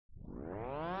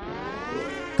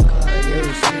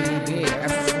Cayusetb,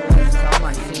 after school is on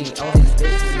my team. All these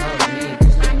bitches love me,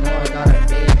 cause they know I got a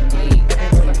big knee.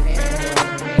 Can't go to fancy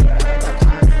over me, but I got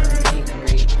time for a meet and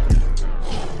greet.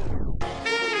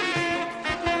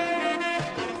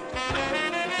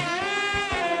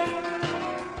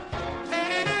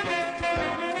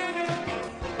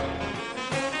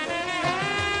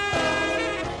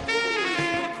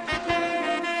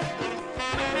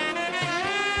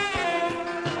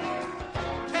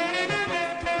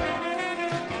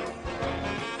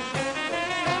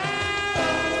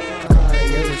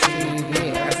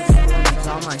 Cayusetb, after school is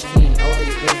on my team. All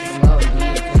these bitches love me.